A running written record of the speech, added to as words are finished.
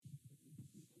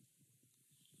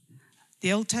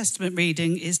The Old Testament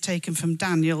reading is taken from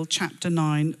Daniel chapter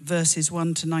 9, verses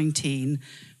 1 to 19,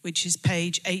 which is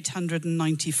page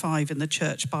 895 in the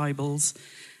church Bibles.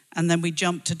 And then we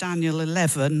jump to Daniel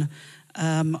 11,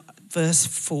 verse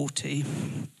 40.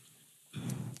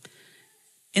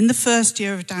 In the first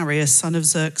year of Darius, son of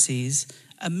Xerxes,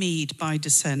 a Mede by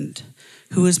descent,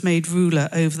 who was made ruler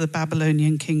over the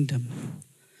Babylonian kingdom.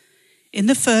 In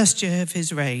the first year of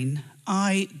his reign,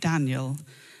 I, Daniel,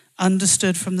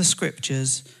 understood from the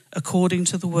scriptures, according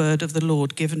to the word of the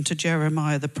Lord given to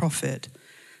Jeremiah the prophet,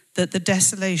 that the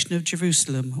desolation of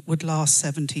Jerusalem would last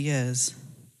 70 years.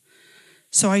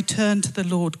 So I turned to the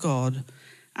Lord God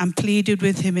and pleaded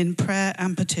with him in prayer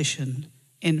and petition,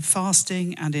 in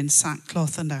fasting and in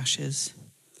sackcloth and ashes.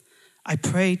 I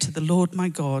prayed to the Lord my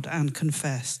God and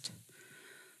confessed,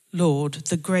 Lord,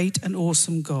 the great and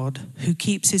awesome God, who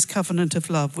keeps his covenant of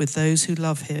love with those who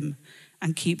love him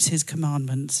and keeps his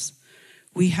commandments.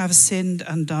 We have sinned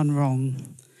and done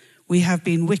wrong. We have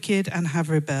been wicked and have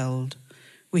rebelled.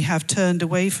 We have turned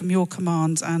away from your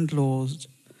commands and laws.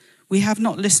 We have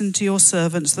not listened to your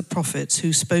servants, the prophets,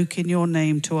 who spoke in your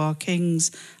name to our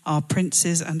kings, our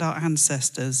princes, and our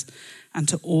ancestors, and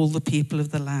to all the people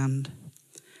of the land.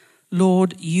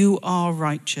 Lord, you are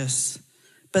righteous,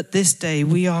 but this day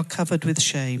we are covered with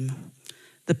shame.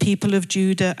 The people of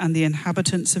Judah and the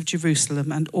inhabitants of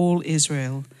Jerusalem and all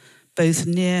Israel, both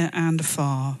near and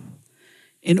far,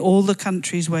 in all the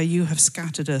countries where you have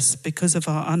scattered us because of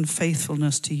our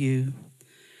unfaithfulness to you.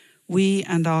 We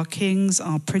and our kings,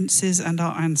 our princes and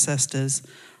our ancestors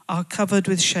are covered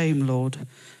with shame, Lord,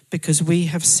 because we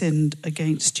have sinned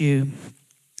against you.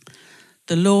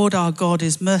 The Lord our God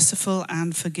is merciful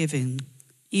and forgiving,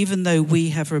 even though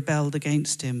we have rebelled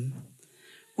against him.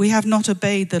 We have not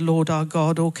obeyed the Lord our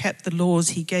God or kept the laws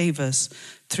he gave us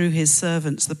through his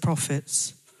servants, the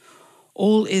prophets.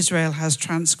 All Israel has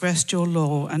transgressed your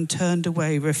law and turned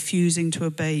away, refusing to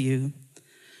obey you.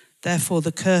 Therefore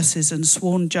the curses and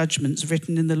sworn judgments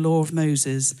written in the law of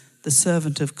Moses, the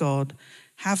servant of God,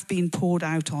 have been poured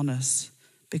out on us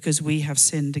because we have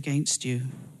sinned against you.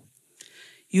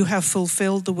 You have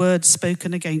fulfilled the words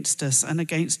spoken against us and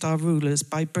against our rulers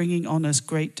by bringing on us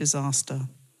great disaster.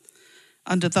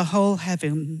 Under the whole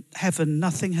heaven,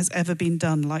 nothing has ever been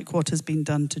done like what has been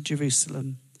done to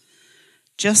Jerusalem.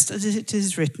 Just as it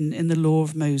is written in the law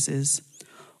of Moses,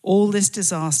 all this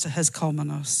disaster has come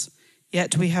on us,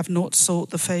 yet we have not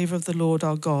sought the favor of the Lord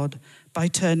our God by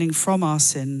turning from our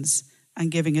sins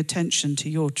and giving attention to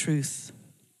your truth.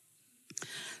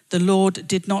 The Lord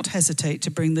did not hesitate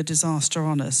to bring the disaster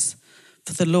on us,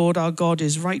 for the Lord our God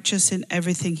is righteous in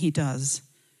everything he does,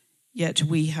 yet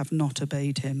we have not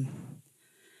obeyed him.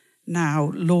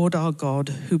 Now, Lord our God,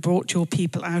 who brought your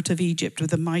people out of Egypt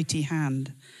with a mighty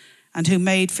hand, and who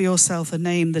made for yourself a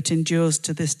name that endures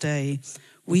to this day,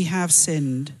 we have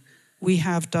sinned, we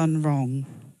have done wrong.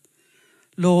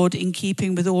 Lord, in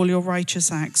keeping with all your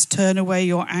righteous acts, turn away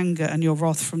your anger and your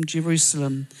wrath from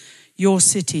Jerusalem, your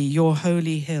city, your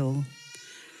holy hill.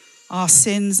 Our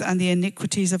sins and the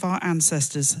iniquities of our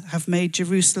ancestors have made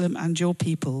Jerusalem and your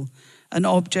people an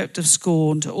object of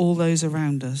scorn to all those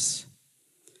around us.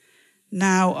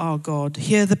 Now, our God,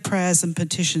 hear the prayers and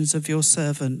petitions of your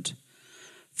servant.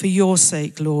 For your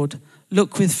sake, Lord,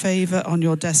 look with favor on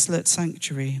your desolate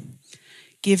sanctuary.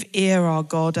 Give ear, our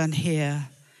God, and hear.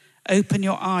 Open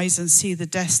your eyes and see the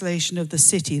desolation of the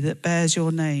city that bears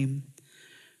your name.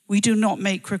 We do not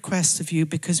make requests of you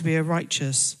because we are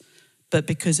righteous, but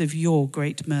because of your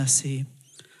great mercy.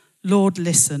 Lord,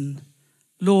 listen.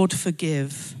 Lord,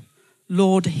 forgive.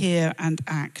 Lord, hear and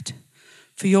act.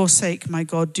 For your sake, my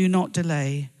God, do not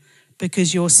delay,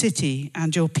 because your city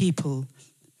and your people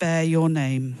bear your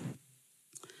name.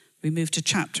 We move to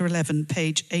chapter 11,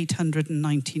 page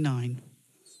 899.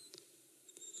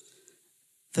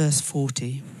 Verse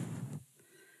 40.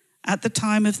 At the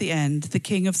time of the end, the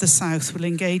king of the south will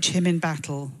engage him in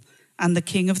battle, and the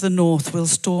king of the north will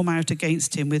storm out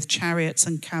against him with chariots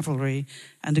and cavalry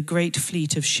and a great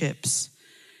fleet of ships.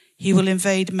 He will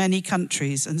invade many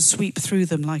countries and sweep through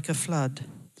them like a flood.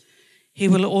 He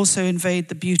will also invade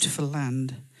the beautiful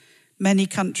land. Many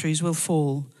countries will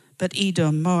fall, but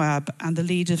Edom, Moab, and the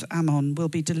lead of Ammon will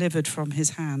be delivered from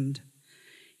his hand.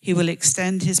 He will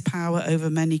extend his power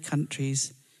over many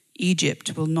countries.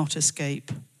 Egypt will not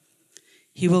escape.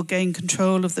 He will gain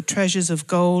control of the treasures of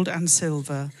gold and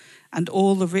silver and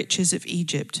all the riches of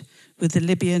Egypt, with the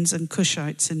Libyans and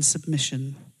Cushites in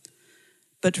submission.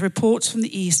 But reports from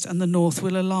the east and the north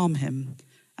will alarm him,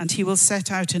 and he will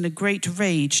set out in a great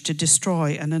rage to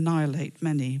destroy and annihilate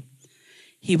many.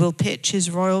 He will pitch his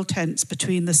royal tents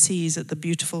between the seas at the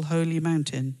beautiful holy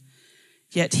mountain.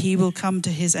 yet he will come to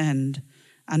his end,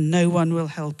 and no one will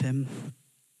help him.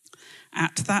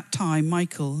 At that time,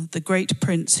 Michael, the great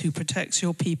prince who protects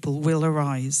your people, will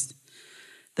arise.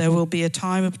 There will be a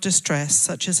time of distress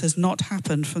such as has not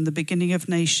happened from the beginning of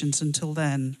nations until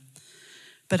then.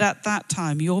 But at that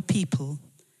time, your people,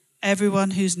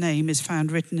 everyone whose name is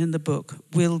found written in the book,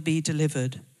 will be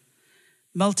delivered.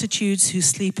 Multitudes who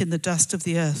sleep in the dust of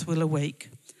the earth will awake,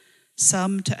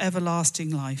 some to everlasting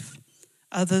life,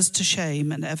 others to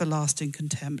shame and everlasting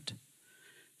contempt.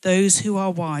 Those who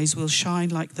are wise will shine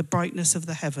like the brightness of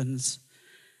the heavens,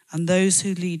 and those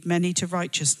who lead many to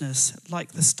righteousness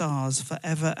like the stars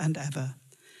forever and ever.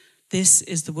 This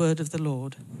is the word of the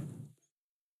Lord.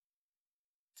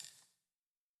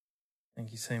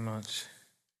 Thank you so much.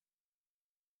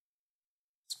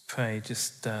 Let's pray.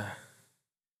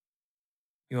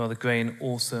 You are the great and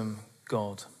awesome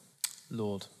God,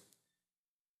 Lord.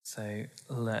 So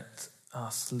let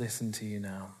us listen to you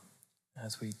now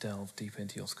as we delve deep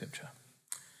into your scripture.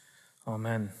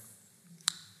 Amen.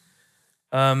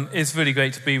 It's really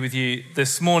great to be with you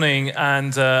this morning.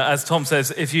 And as Tom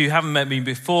says, if you haven't met me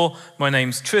before, my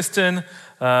name's Tristan.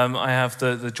 I have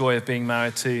the joy of being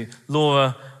married to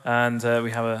Laura, and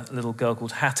we have a little girl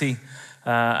called Hattie.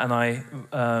 And I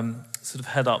sort of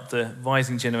head up the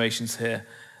rising generations here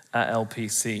at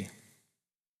LPC.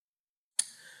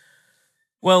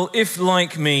 Well, if,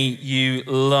 like me, you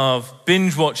love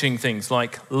binge-watching things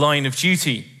like Line of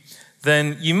Duty,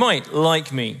 then you might,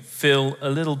 like me, feel a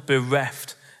little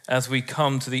bereft as we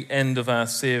come to the end of our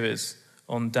series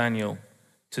on Daniel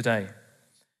today.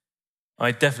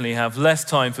 I definitely have less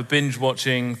time for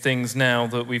binge-watching things now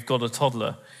that we've got a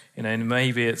toddler. And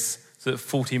maybe it's sort of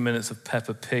 40 minutes of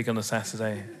Peppa Pig on a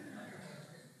Saturday.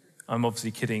 I'm obviously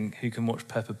kidding. Who can watch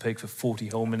Peppa Pig for 40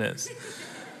 whole minutes?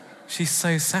 She's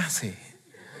so sassy.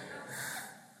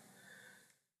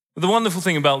 The wonderful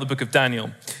thing about the book of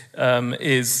Daniel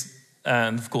is,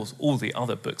 and of course all the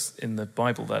other books in the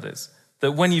Bible that is,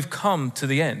 that when you've come to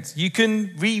the end, you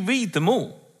can reread them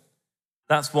all.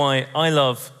 That's why I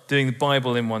love doing the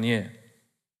Bible in 1 year.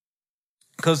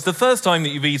 Because the first time that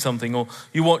you read something or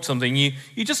you watch something, you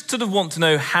just sort of want to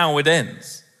know how it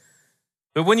ends.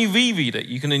 But when you reread it,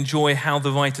 you can enjoy how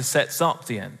the writer sets up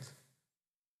the end.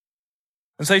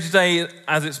 And so today,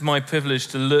 as it's my privilege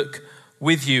to look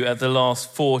with you at the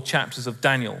last 4 chapters of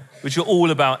Daniel, which are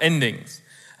all about endings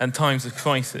and times of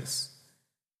crisis,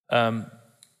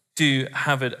 do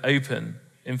have it open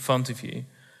in front of you.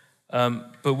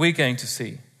 But we're going to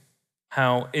see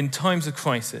how in times of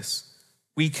crisis,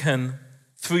 we can,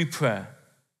 through prayer,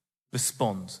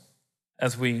 respond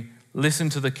as we listen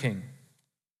to the King,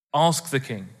 ask the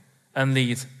King, and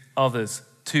lead others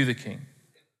to the King.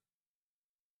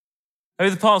 Over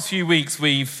the past few weeks,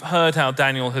 we've heard how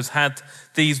Daniel has had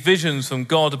these visions from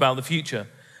God about the future,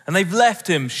 and they've left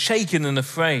him shaken and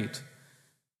afraid.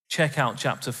 Check out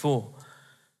chapter 4.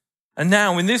 And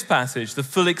now in this passage, the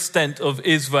full extent of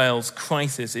Israel's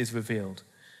crisis is revealed.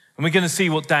 And we're going to see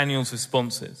what Daniel's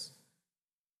response is.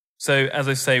 So, as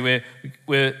I say,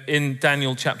 we're in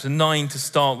Daniel chapter 9 to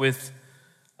start with.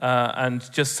 And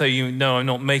just so you know, I'm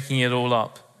not making it all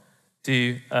up.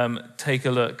 Do take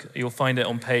a look. You'll find it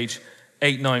on page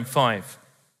 895.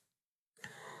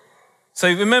 So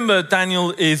remember,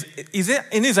 Daniel is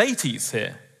in his 80s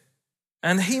here.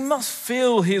 And he must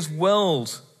feel his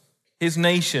world, his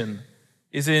nation,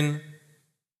 is in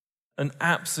an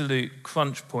absolute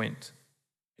crunch point.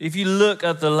 If you look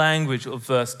at the language of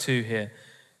verse 2 here,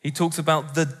 he talks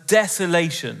about the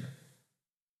desolation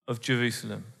of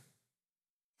Jerusalem.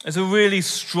 It's a really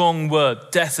strong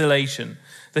word, desolation.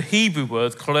 The Hebrew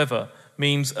word, clever,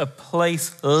 means a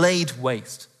place laid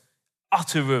waste,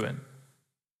 utter ruin.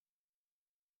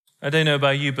 I don't know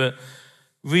about you, but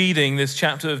reading this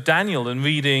chapter of Daniel and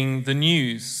reading the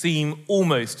news seem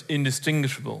almost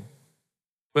indistinguishable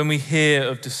when we hear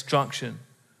of destruction,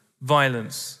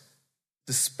 violence,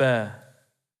 despair.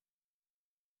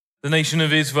 The nation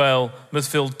of Israel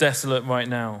must feel desolate right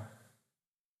now.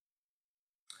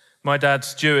 My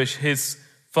dad's Jewish. His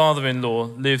father-in-law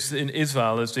lives in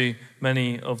Israel, as do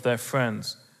many of their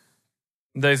friends.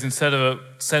 Those in Sedera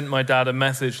sent my dad a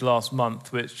message last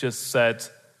month which just said,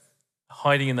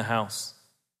 hiding in the house,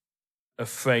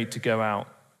 afraid to go out,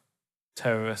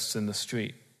 terrorists in the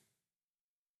street.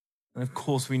 And of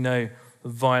course we know the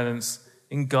violence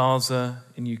in Gaza,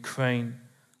 in Ukraine,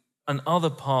 and other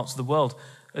parts of the world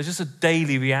are just a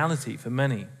daily reality for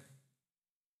many.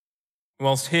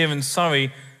 Whilst here in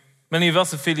Surrey, many of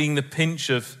us are feeling the pinch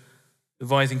of the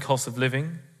rising cost of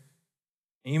living.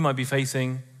 And you might be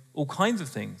facing all kinds of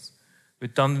things,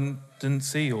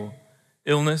 redundancy or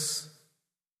illness,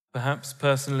 perhaps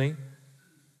personally,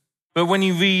 But when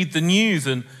you read the news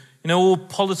and, all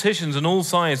politicians on all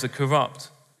sides are corrupt,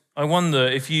 I wonder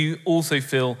if you also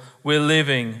feel we're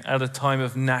living at a time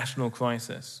of national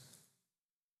crisis.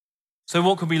 So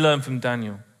what could we learn from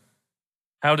Daniel?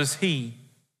 How does he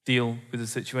deal with the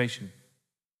situation?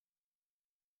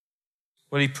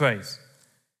 Well, he prays.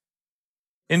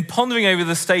 In pondering over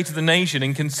the state of the nation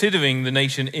and considering the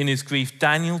nation in his grief,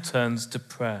 Daniel turns to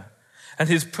prayer. And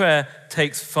his prayer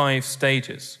takes 5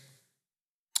 stages.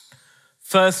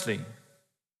 Firstly,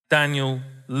 Daniel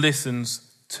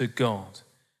listens to God.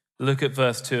 Look at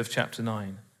verse 2 of chapter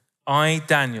 9. I,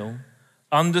 Daniel,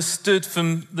 understood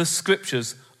from the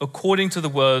scriptures according to the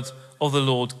words of the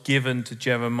Lord given to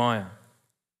Jeremiah.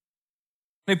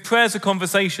 Prayer's a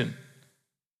conversation.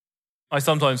 I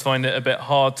sometimes find it a bit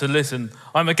hard to listen.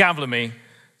 I'm a gabbler, me.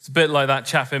 It's a bit like that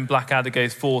chap in Blackadder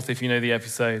Goes Forth, if you know the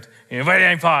episode. Ready,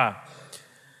 aim, fire.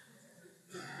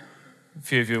 A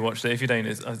few of you have watched it. If you don't,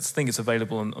 I think it's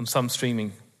available on some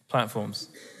streaming platforms.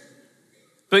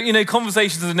 But,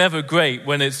 conversations are never great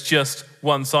when it's just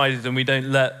one-sided and we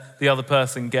don't let the other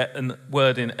person get a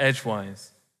word in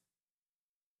edgewise.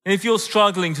 And if you're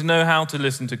struggling to know how to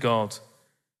listen to God,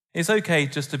 it's okay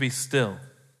just to be still.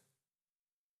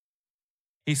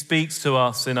 He speaks to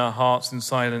us in our hearts in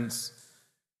silence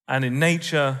and in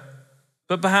nature,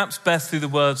 but perhaps best through the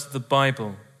words of the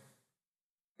Bible.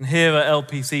 And here at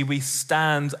LPC, we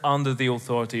stand under the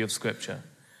authority of Scripture.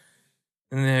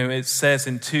 And it says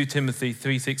in 2 Timothy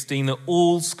 3:16 that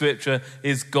all Scripture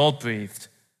is God-breathed.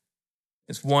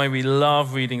 It's why we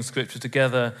love reading Scripture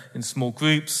together in small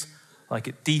groups, like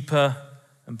it deeper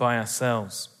and by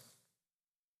ourselves.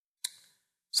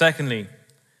 Secondly,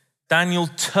 Daniel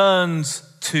turns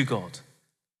to God.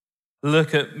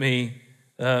 Look at me.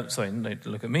 Don't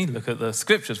look at me. Look at the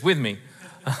Scriptures with me.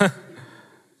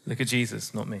 Look at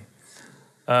Jesus, not me.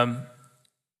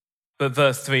 But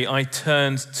verse 3, I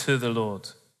turned to the Lord.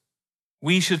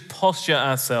 We should posture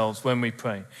ourselves when we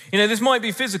pray. This might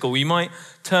be physical. We might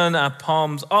turn our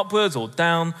palms upwards or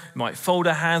down. We might fold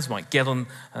our hands, might get on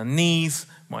our knees,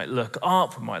 might look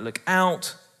up, might look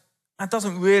out. That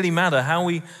doesn't really matter. How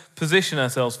we position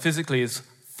ourselves physically is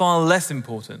far less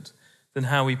important than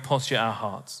how we posture our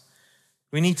hearts.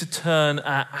 We need to turn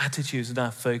our attitudes and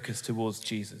our focus towards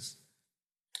Jesus.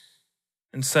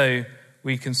 And so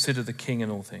we consider the King in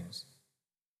all things.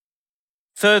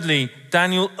 Thirdly,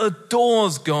 Daniel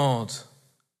adores God.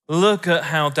 Look at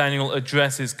how Daniel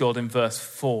addresses God in verse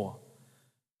 4.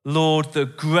 Lord, the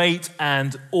great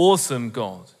and awesome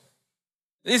God.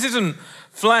 This isn't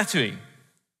flattery.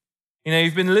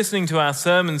 You've been listening to our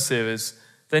sermon series,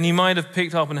 then you might have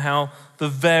picked up on how the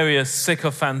various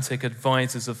sycophantic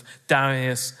advisors of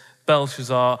Darius,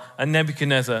 Belshazzar, and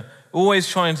Nebuchadnezzar always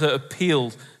trying to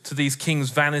appeal to these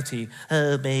kings' vanity.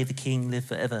 Oh, may the king live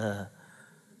forever.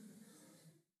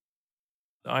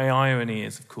 The irony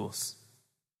is, of course,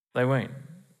 they won't.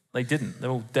 They didn't.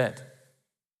 They're all dead.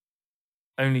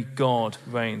 Only God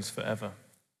reigns forever.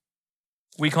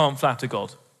 We can't flatter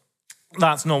God.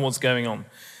 That's not what's going on.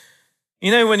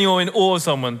 When you're in awe of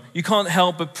someone, you can't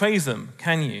help but praise them,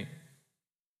 can you?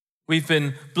 We've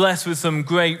been blessed with some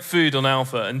great food on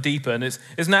Alpha and Deeper, and it's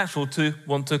natural to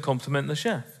want to compliment the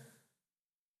chef.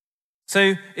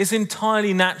 So it's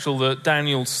entirely natural that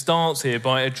Daniel starts here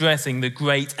by addressing the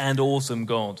great and awesome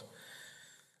God.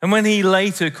 And when he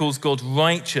later calls God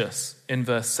righteous in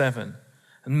verse 7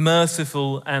 and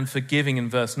merciful and forgiving in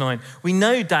verse 9, we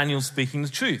know Daniel's speaking the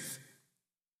truth,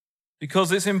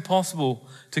 because it's impossible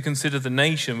to consider the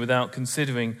nation without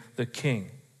considering the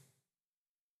king.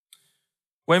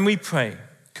 When we pray,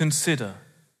 consider,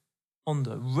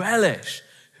 ponder, relish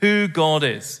who God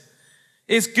is.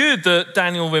 It's good that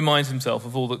Daniel reminds himself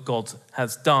of all that God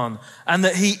has done and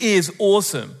that he is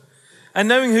awesome. And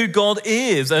knowing who God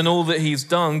is and all that he's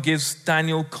done gives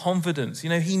Daniel confidence.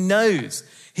 He knows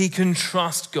he can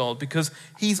trust God because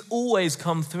he's always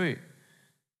come through.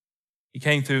 He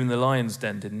came through in the lion's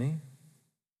den, didn't he?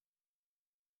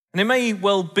 And it may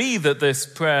well be that this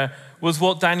prayer was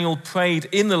what Daniel prayed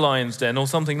in the lion's den or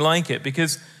something like it,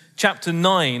 because chapter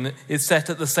 9 is set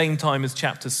at the same time as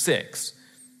chapter 6,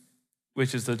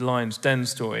 which is the lion's den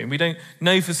story. And we don't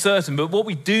know for certain, but what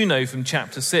we do know from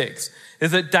chapter 6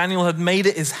 is that Daniel had made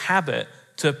it his habit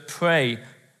to pray,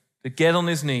 to get on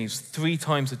his knees 3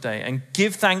 times a day and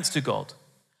give thanks to God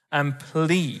and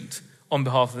plead on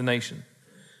behalf of the nation.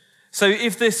 So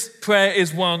if this prayer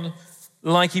is one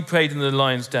like he prayed in the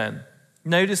lion's den,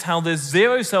 notice how there's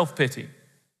zero self-pity,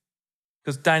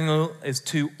 because Daniel is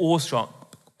too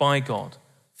awestruck by God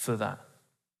for that.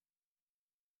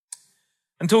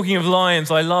 And talking of lions,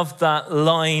 I love that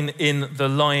line in The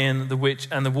Lion, the Witch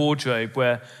and the Wardrobe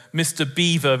where Mr.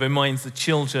 Beaver reminds the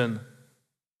children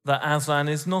that Aslan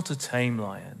is not a tame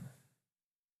lion.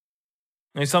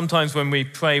 Sometimes when we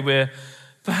pray, we're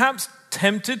perhaps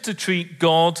tempted to treat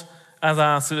God as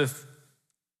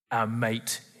our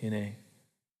mate,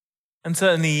 And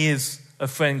certainly he is a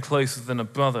friend closer than a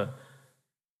brother,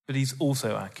 but he's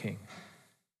also our king.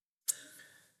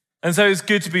 And so it's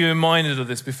good to be reminded of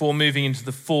this before moving into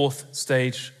the fourth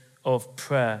stage of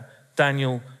prayer.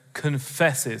 Daniel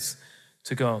confesses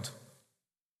to God.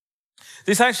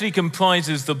 This actually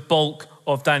comprises the bulk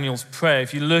of Daniel's prayer.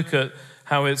 If you look at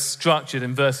how it's structured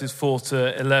in verses 4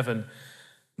 to 11,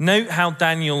 note how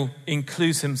Daniel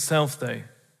includes himself, though.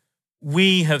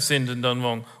 We have sinned and done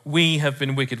wrong. We have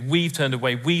been wicked. We've turned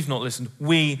away. We've not listened.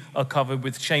 We are covered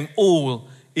with shame. All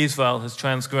Israel has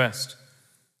transgressed.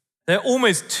 There are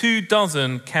almost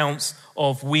 24 counts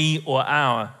of we or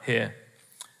our here,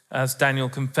 as Daniel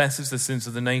confesses the sins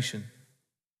of the nation.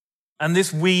 And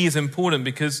this we is important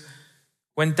because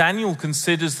when Daniel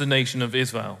considers the nation of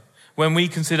Israel, when we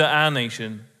consider our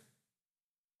nation,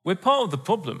 we're part of the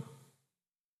problem.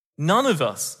 None of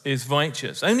us is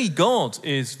righteous. Only God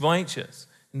is righteous.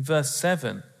 In verse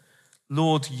 7,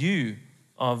 Lord, you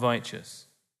are righteous.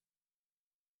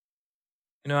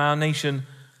 Our nation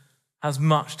has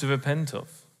much to repent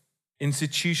of,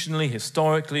 institutionally,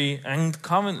 historically, and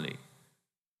currently,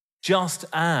 just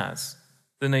as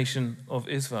the nation of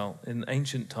Israel in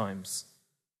ancient times.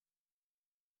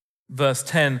 Verse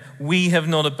 10, we have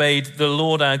not obeyed the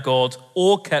Lord our God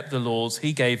or kept the laws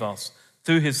he gave us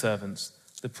through his servants,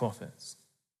 the prophets.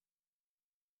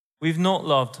 We've not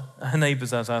loved our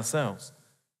neighbors as ourselves.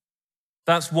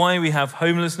 That's why we have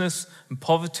homelessness and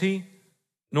poverty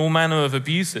and all manner of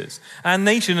abuses. Our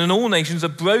nation and all nations are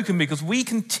broken because we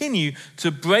continue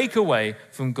to break away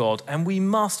from God, and we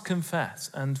must confess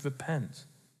and repent.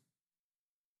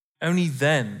 Only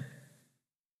then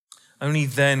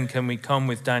can we come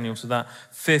with Daniel to that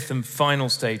fifth and final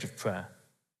stage of prayer,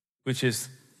 which is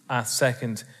our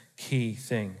second key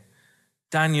thing.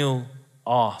 Daniel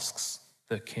asks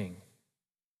the king.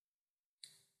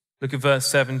 Look at verse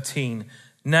 17.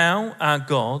 Now, our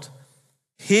God,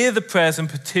 hear the prayers and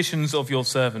petitions of your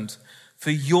servant. For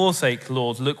your sake,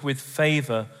 Lord, look with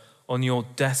favor on your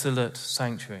desolate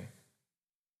sanctuary.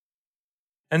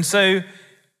 And so,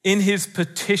 in his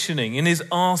petitioning, in his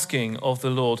asking of the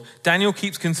Lord, Daniel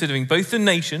keeps considering both the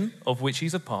nation of which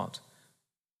he's a part,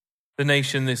 the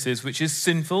nation this is, which is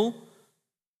sinful,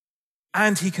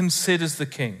 and he considers the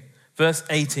king. Verse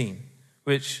 18,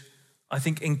 which I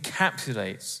think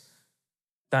encapsulates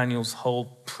Daniel's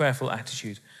whole prayerful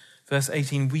attitude. Verse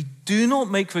 18, we do not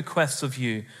make requests of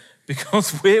you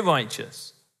because we're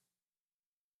righteous,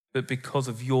 but because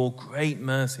of your great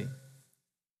mercy.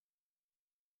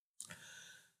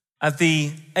 At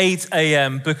the 8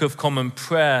 a.m. Book of Common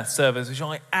Prayer service, which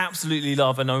I absolutely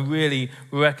love and I really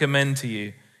recommend to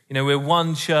you. We're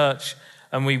one church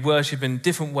and we worship in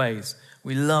different ways.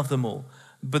 We love them all.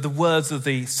 But the words of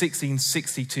the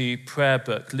 1662 prayer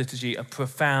book liturgy are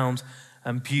profound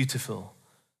and beautiful.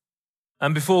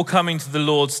 And before coming to the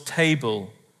Lord's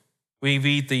table, we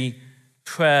read the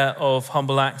prayer of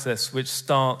humble access, which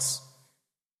starts,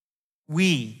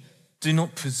 we do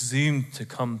not presume to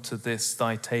come to this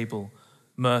thy table,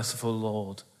 merciful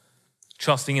Lord,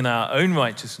 trusting in our own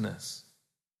righteousness,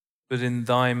 but in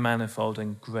thy manifold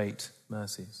and great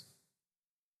mercies.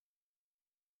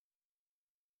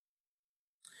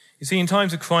 You see, in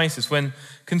times of crisis, when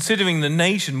considering the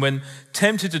nation, when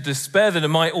tempted to despair that it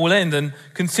might all end, and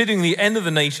considering the end of the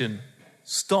nation,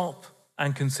 stop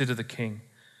and consider the king.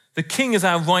 The king is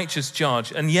our righteous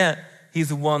judge, and yet he's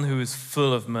the one who is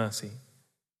full of mercy.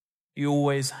 He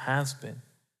always has been.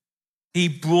 He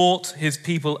brought his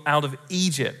people out of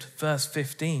Egypt, verse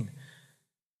 15.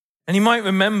 And you might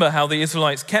remember how the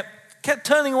Israelites kept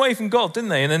turning away from God, didn't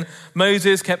they? And then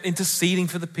Moses kept interceding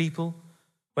for the people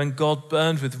when God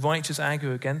burned with righteous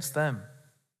anger against them.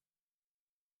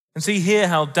 And see here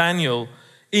how Daniel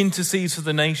intercedes for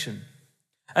the nation.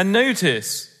 And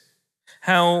notice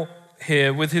how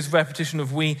here, with his repetition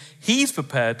of we, he's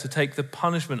prepared to take the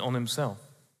punishment on himself.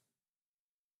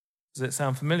 Does it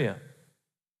sound familiar?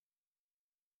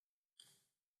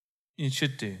 It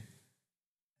should do.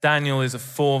 Daniel is a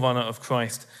forerunner of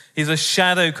Christ. He's a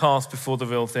shadow cast before the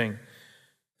real thing.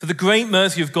 For the great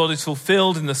mercy of God is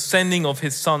fulfilled in the sending of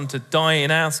his Son to die in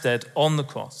our stead on the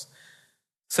cross,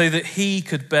 so that he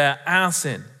could bear our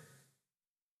sin.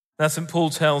 That's what Paul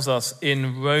tells us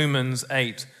in Romans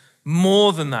 8.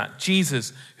 More than that,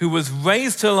 Jesus, who was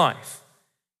raised to life,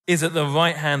 is at the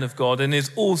right hand of God and is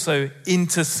also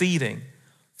interceding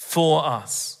for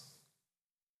us.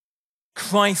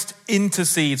 Christ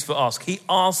intercedes for us. He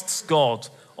asks God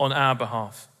on our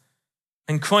behalf.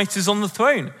 And Christ is on the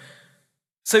throne.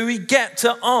 So we get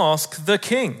to ask the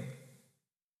king.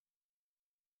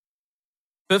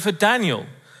 But for Daniel,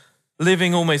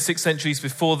 living almost 6 centuries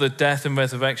before the death and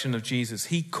resurrection of Jesus,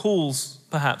 he calls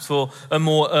perhaps for a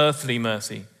more earthly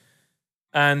mercy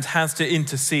and has to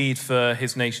intercede for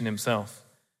his nation himself.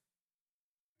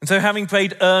 And so having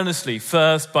prayed earnestly,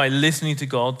 first by listening to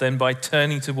God, then by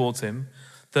turning towards him,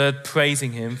 third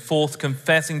praising him, fourth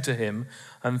confessing to him,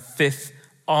 and fifth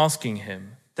asking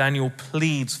him, Daniel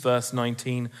pleads, verse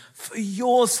 19, for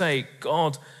your sake,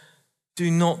 God,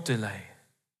 do not delay.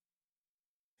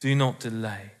 Do not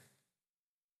delay.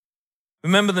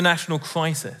 Remember the national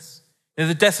crisis.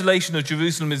 The desolation of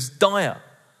Jerusalem is dire,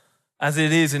 as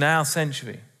it is in our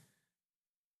century.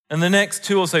 And the next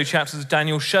 2 or so chapters of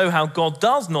Daniel show how God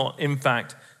does not, in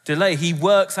fact, delay. He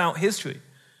works out history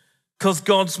because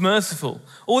God's merciful.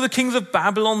 All the kings of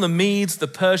Babylon, the Medes, the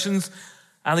Persians,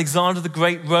 Alexander the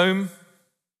Great, Rome,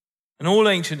 and all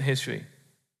ancient history,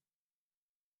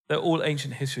 they're all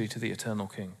ancient history to the eternal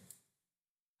King.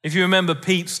 If you remember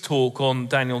Pete's talk on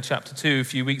Daniel chapter 2 a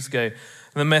few weeks ago,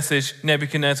 the message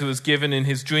Nebuchadnezzar was given in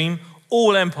his dream,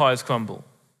 all empires crumble.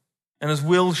 And as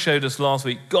Will showed us last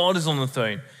week, God is on the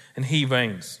throne and he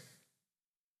reigns.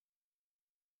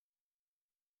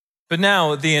 But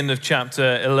now at the end of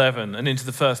chapter 11 and into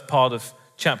the first part of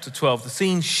chapter 12, the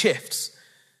scene shifts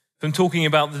from talking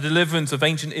about the deliverance of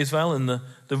ancient Israel and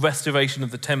the restoration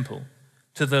of the temple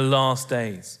to the last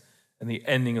days and the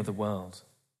ending of the world.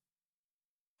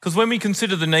 Because when we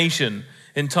consider the nation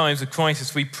in times of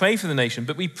crisis, we pray for the nation,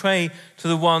 but we pray to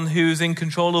the one who is in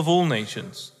control of all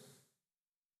nations.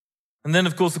 And then,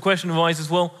 of course, the question arises,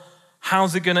 well,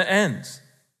 how's it going to end?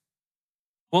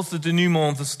 What's the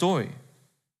denouement of the story?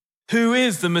 Who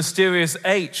is the mysterious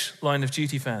H, Line of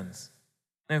Duty fans?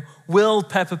 Now, will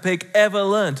Peppa Pig ever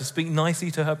learn to speak nicely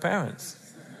to her parents?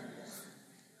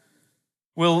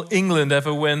 Will England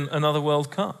ever win another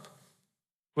World Cup?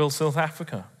 Will South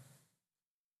Africa?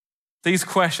 These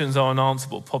questions are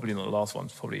unanswerable. Probably not the last one.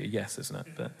 It's probably a yes, isn't it?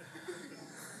 But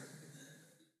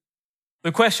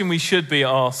the question we should be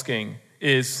asking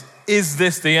is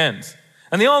this the end?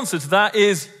 And the answer to that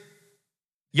is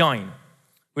Jein,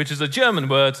 which is a German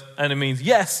word, and it means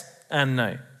yes and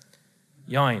no.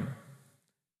 Jein.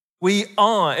 We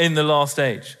are in the last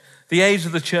age, the age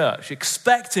of the church,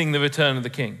 expecting the return of the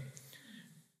King.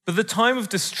 But the time of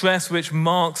distress which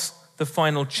marks the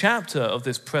final chapter of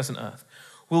this present earth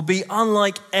will be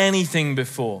unlike anything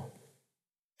before.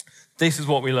 This is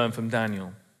what we learn from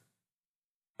Daniel.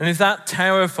 And if that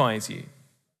terrifies you,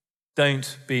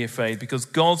 don't be afraid, because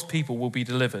God's people will be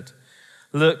delivered.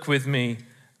 Look with me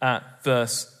at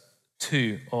verse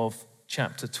 2 of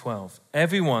chapter 12.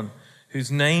 Everyone whose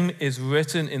name is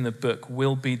written in the book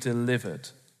will be delivered.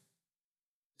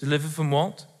 Delivered from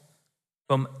what?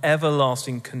 From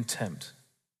everlasting contempt.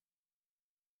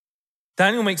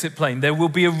 Daniel makes it plain. There will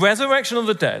be a resurrection of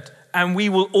the dead, and we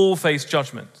will all face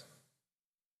judgment.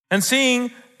 And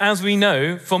seeing, as we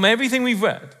know from everything we've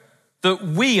read, that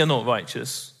we are not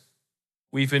righteous,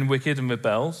 we've been wicked and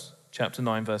rebelled, chapter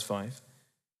 9, verse 5.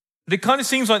 But it kind of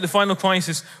seems like the final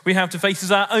crisis we have to face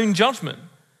is our own judgment,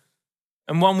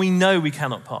 and one we know we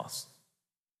cannot pass.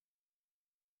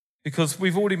 Because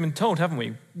we've already been told, haven't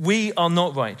we? We are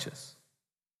not righteous.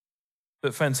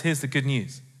 But friends, here's the good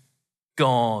news.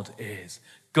 God is.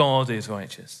 God is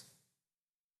righteous.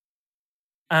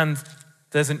 And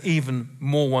there's an even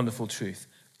more wonderful truth.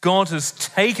 God has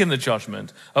taken the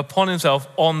judgment upon himself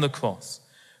on the cross.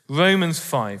 Romans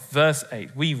 5, verse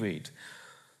 8, we read,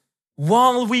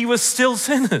 while we were still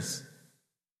sinners.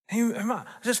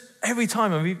 Just every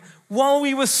time I read, while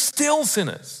we were still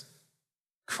sinners,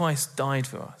 Christ died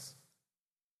for us.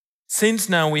 Since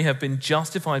now we have been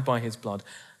justified by his blood,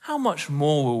 how much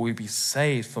more will we be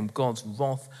saved from God's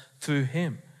wrath through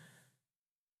him?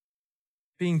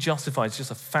 Being justified is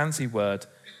just a fancy word,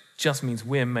 just means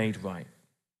we're made right.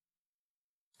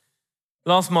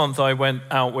 Last month I went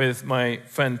out with my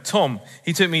friend Tom.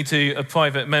 He took me to a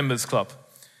private members club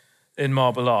in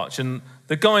Marble Arch, and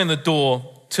the guy in the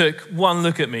door took one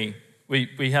look at me.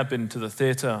 We had been to the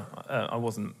theatre. I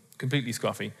wasn't completely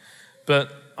scruffy,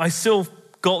 but I still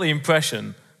got the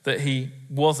impression that he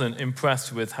wasn't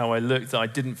impressed with how I looked, that I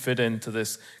didn't fit into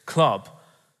this club.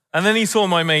 And then he saw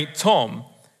my mate Tom,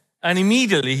 and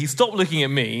immediately he stopped looking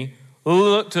at me,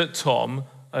 looked at Tom,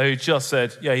 who just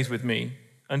said, yeah, he's with me,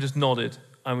 and just nodded,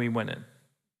 and we went in.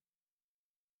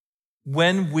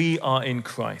 When we are in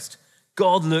Christ,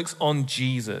 God looks on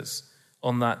Jesus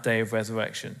on that day of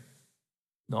resurrection,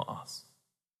 not us.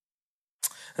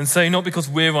 And so not because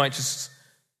we're righteous,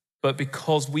 but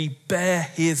because we bear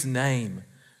his name,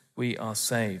 we are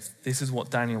saved. This is what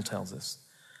Daniel tells us.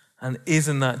 And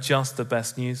isn't that just the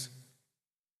best news?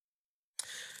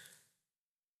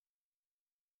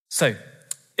 So,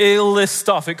 all this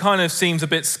stuff, it kind of seems a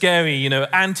bit scary,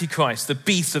 Antichrist, the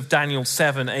beast of Daniel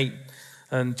 7, 8,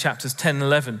 and chapters 10 and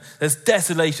 11. There's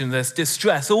desolation, there's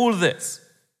distress, all of this.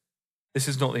 This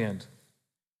is not the end.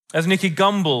 As Nicky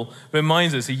Gumbel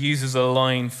reminds us, he uses a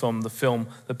line from the film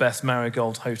The Best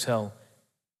Marigold Hotel.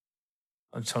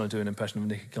 I'm trying to do an impression of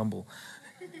Nicky Gumbel.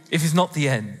 If it's not the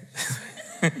end,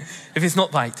 if it's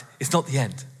not right, it's not the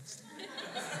end.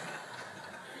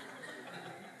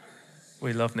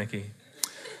 We love Nicky.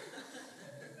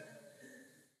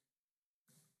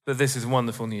 But this is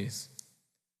wonderful news.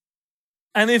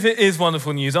 And if it is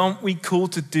wonderful news, aren't we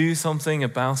called to do something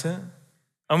about it?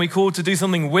 Aren't we called to do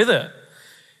something with it?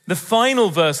 The final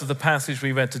verse of the passage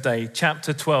we read today,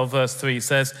 chapter 12, verse 3,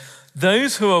 says,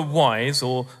 those who are wise,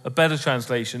 or a better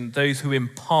translation, those who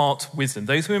impart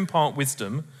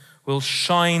wisdom will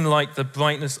shine like the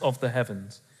brightness of the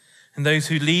heavens, and those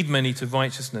who lead many to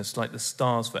righteousness like the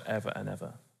stars forever and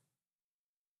ever.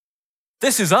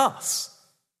 This is us.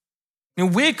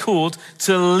 We're called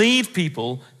to lead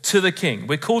people to the King.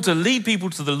 We're called to lead people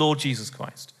to the Lord Jesus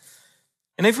Christ.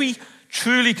 And if we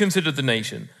truly considered the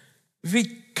nation, if we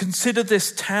considered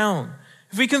this town,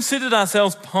 if we considered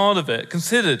ourselves part of it,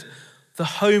 considered the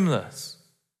homeless,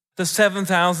 the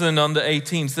 7,000 under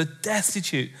 18s, the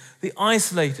destitute, the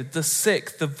isolated, the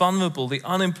sick, the vulnerable, the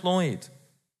unemployed,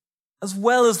 as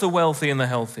well as the wealthy and the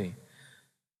healthy,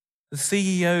 the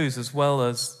CEOs as well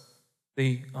as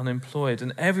the unemployed,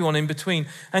 and everyone in between,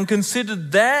 and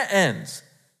considered their ends,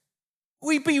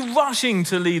 we'd be rushing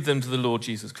to lead them to the Lord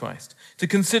Jesus Christ, to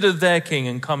consider their King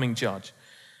and coming judge.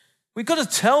 We've got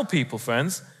to tell people,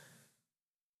 friends.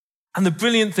 And the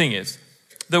brilliant thing is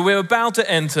that we're about to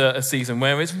enter a season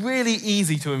where it's really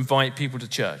easy to invite people to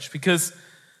church, because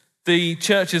the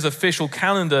church's official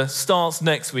calendar starts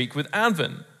next week with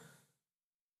Advent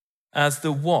as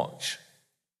the watch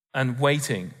and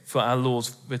waiting for our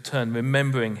Lord's return,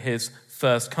 remembering his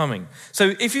first coming.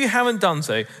 So if you haven't done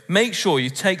so, make sure you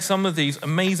take some of these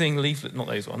amazing leaflets, not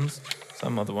those ones,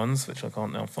 some other ones, which I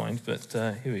can't now find, but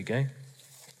here we go.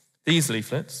 These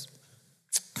leaflets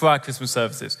for our Christmas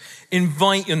services.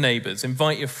 Invite your neighbors,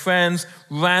 invite your friends,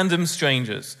 random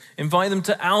strangers. Invite them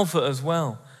to Alpha as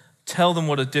well. Tell them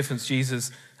what a difference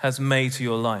Jesus has made to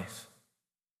your life.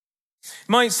 It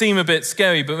might seem a bit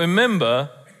scary, but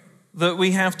remember that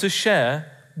we have to share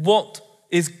what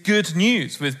is good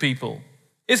news with people.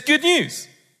 It's good news.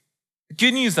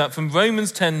 Good news that from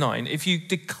Romans 10:9, if you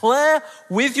declare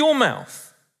with your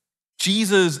mouth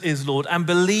Jesus is Lord and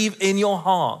believe in your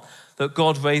heart that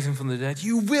God raised him from the dead,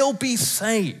 you will be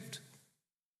saved.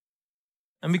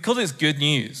 And because it's good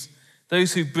news,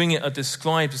 those who bring it are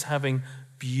described as having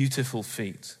beautiful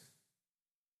feet.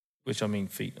 Which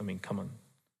come on,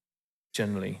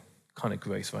 generally kind of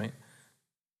gross, right?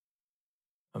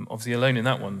 I'm obviously alone in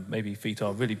that one. Maybe feet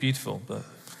are really beautiful, but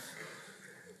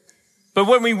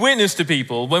when we witness to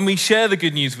people, when we share the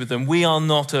good news with them, we are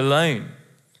not alone.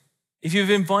 If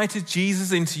you've invited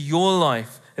Jesus into your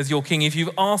life as your King, if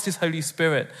you've asked his Holy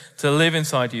Spirit to live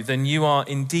inside you, then you are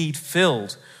indeed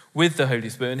filled with the Holy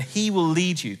Spirit, and he will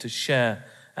lead you to share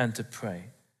and to pray.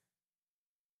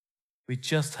 We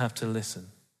just have to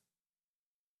listen.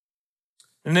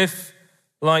 And if,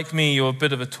 like me, you're a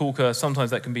bit of a talker, sometimes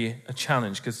that can be a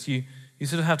challenge, because you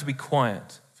sort of have to be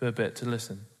quiet for a bit to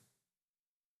listen.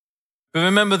 But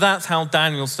remember, that's how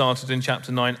Daniel started in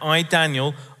chapter 9.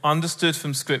 Daniel, understood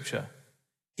from Scripture.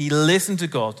 He listened to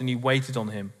God and he waited on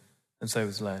him, and so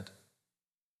was led.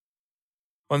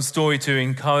 One story to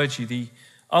encourage you. The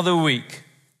other week,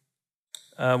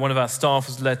 one of our staff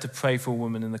was led to pray for a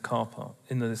woman in the car park,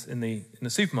 in the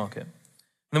supermarket. And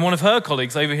then one of her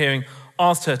colleagues, overhearing,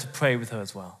 asked her to pray with her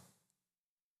as well.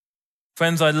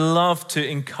 Friends, I'd love to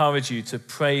encourage you to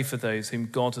pray for those whom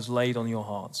God has laid on your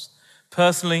hearts,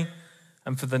 personally,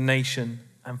 and for the nation,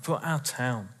 and for our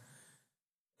town.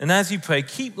 And as you pray,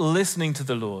 keep listening to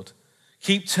the Lord.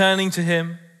 Keep turning to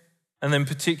him, and then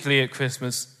particularly at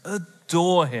Christmas,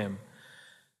 adore him.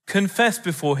 Confess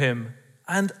before him,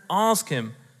 and ask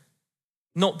him,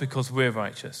 not because we're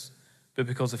righteous, but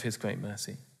because of his great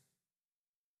mercy.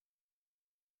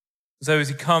 So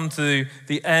as you come to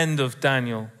the end of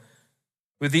Daniel,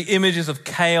 with the images of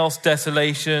chaos,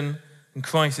 desolation, and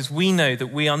crisis, we know that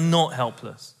we are not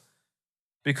helpless,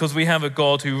 because we have a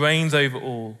God who reigns over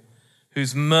all,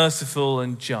 who's merciful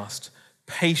and just,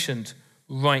 patient,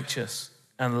 righteous,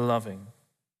 and loving.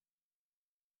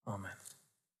 Amen.